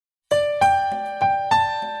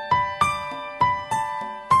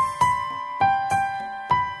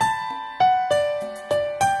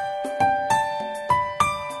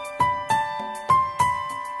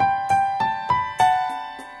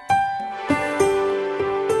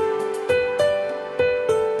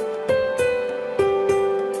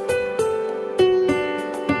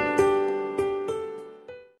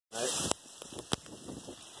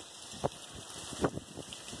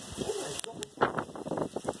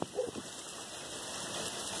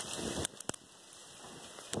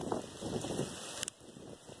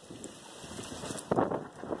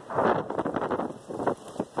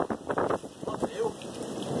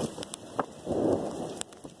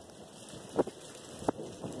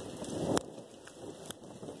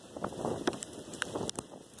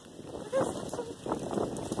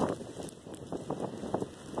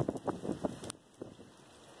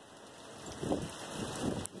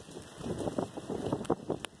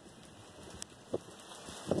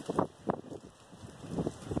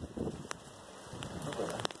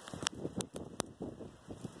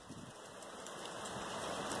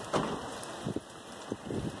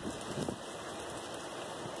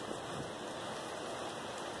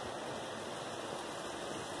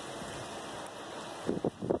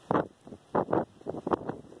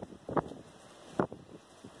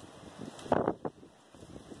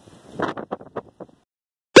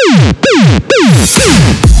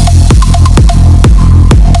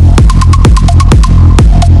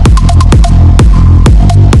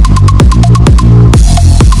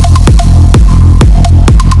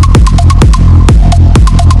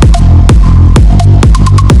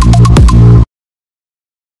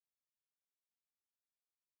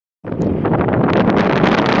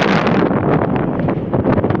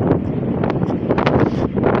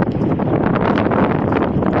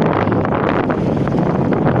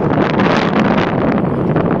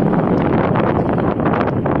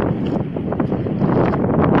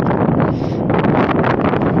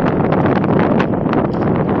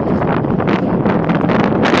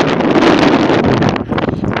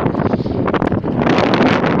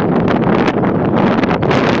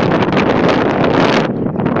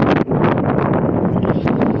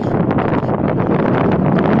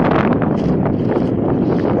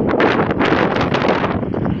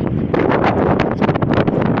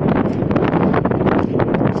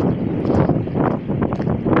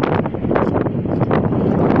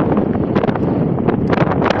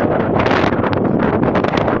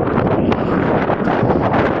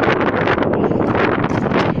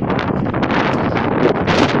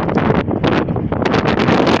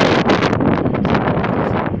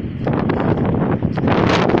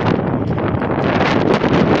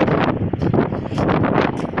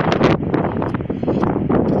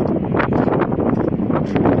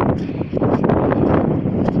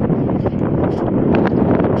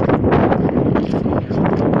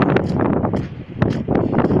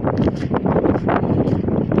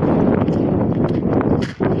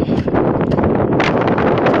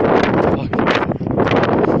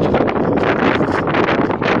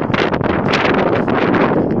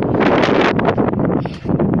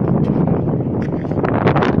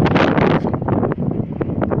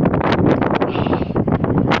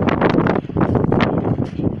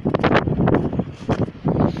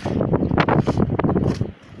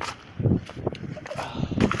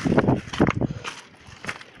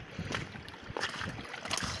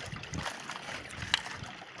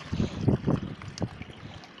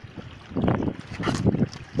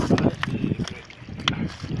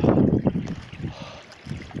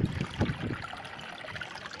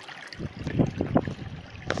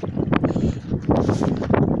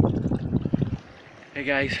Hey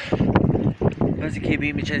guys, this is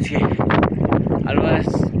KB Machinsky. I know this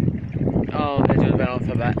video's been on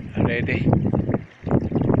for a bit already,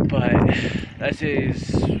 but this is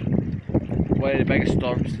one of the biggest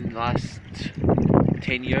storms in the last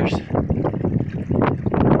 10 years.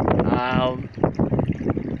 I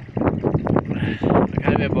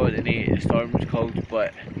can't remember what the name of the storm was called,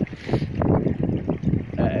 but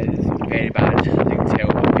it is very bad, as you can tell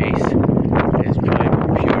by my face. It's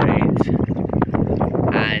probably pure red,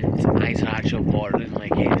 and eyes are actually watering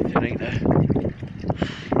like anything right now.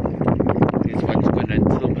 These winds going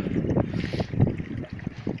into them.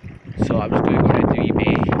 So I'm just going to go around the wee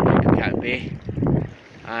bay, like Cat Bay,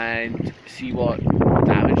 and see what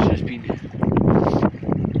damage there's been.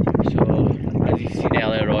 So, as you seen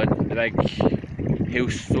earlier on, the big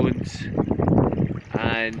hailstones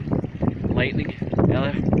and lightning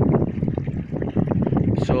earlier.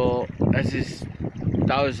 So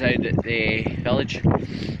that was out at the village.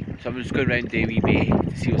 So I'm just going around the wee bay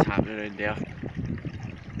to see what's happening around there.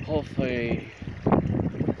 Hopefully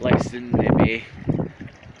less than the bay.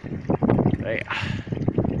 Right,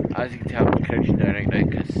 as you can tell I'm crouching down right now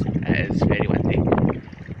because it is very windy.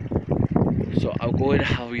 So I'll go and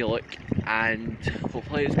have a wee look and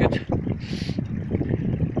hopefully it's good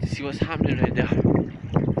to see what's happening around there.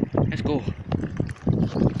 Let's go.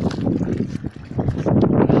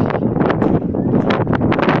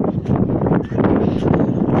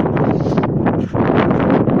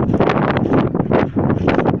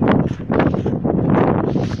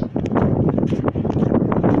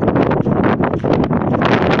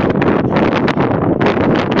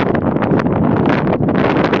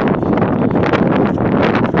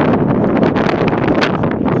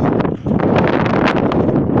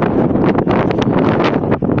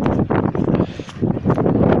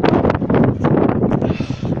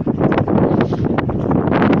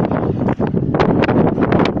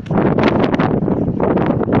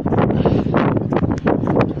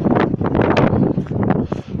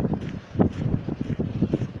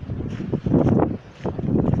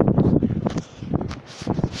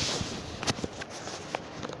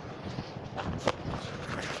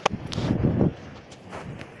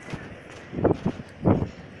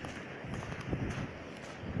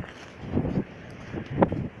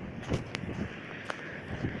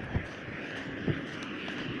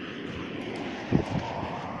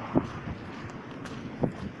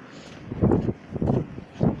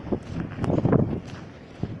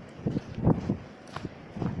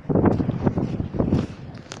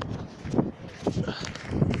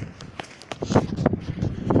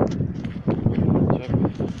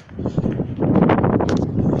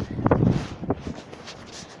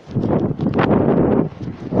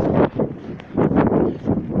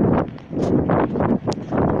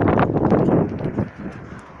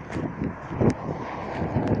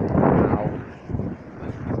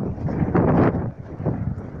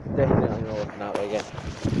 Definitely not looking that way again.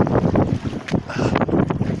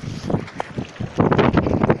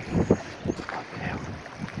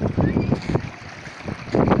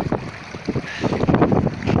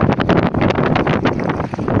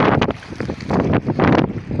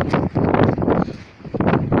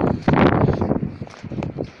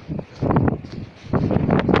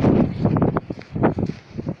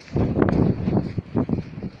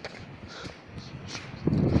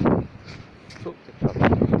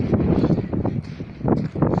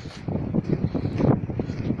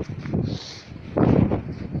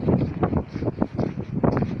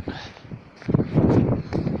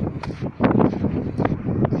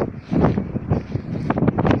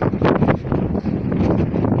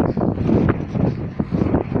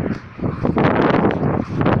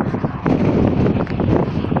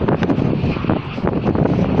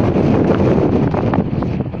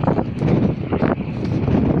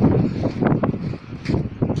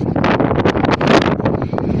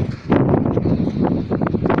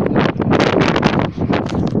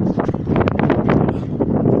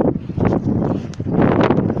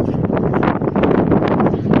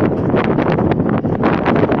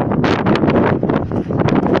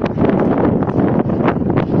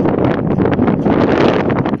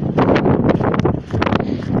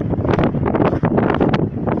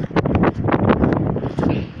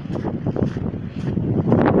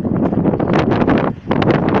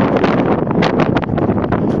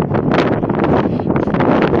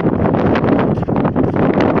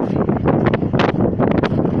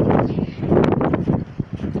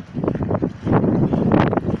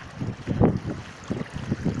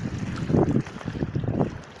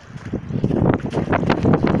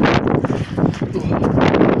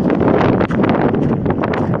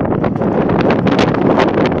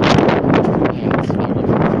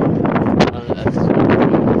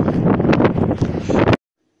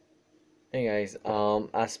 Hey guys,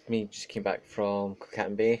 as me just came back from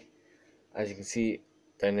Clocaton Bay. As you can see,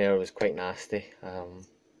 down there was quite nasty,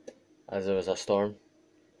 as there was a storm,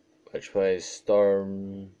 which was I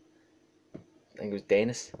think it was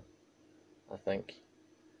Dennis, I think,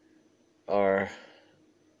 or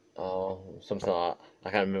something like that.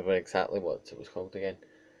 I can't remember exactly what it was called again.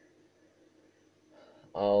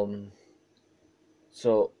 Um,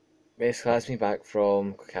 so basically, as me back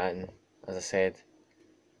from Clocaton, as I said,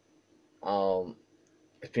 um,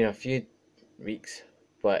 it's been a few weeks,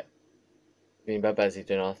 but been a bit busy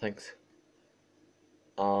doing other things.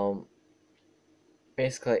 Um,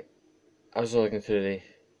 basically, I was looking through the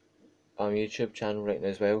YouTube channel right now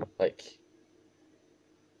as well, like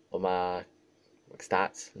on my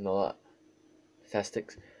stats and all that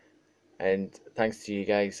statistics. And thanks to you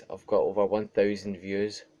guys, I've got over 1,000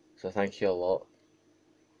 views, so thank you a lot.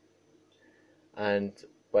 And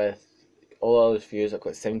with all those views, I've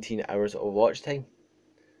got 17 hours of watch time,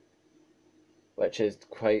 which is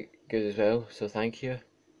quite good as well. So thank you.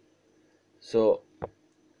 So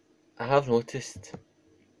I have noticed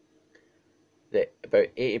that about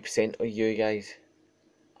 80% of you guys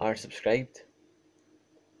are subscribed.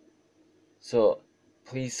 So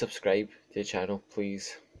please subscribe to the channel,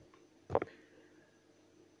 please.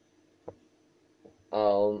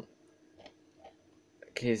 Um,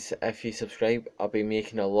 because if you subscribe, I'll be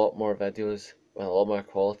making a lot more videos with a lot more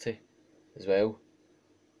quality as well.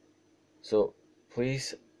 So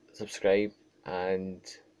please subscribe and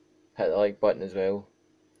hit the like button as well.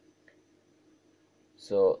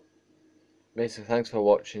 So basically, thanks for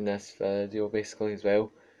watching this video basically as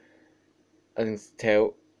well. As you can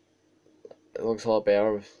tell, it looks a lot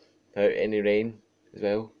better without any rain as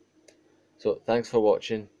well. So thanks for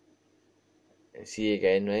watching and see you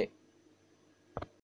again, right?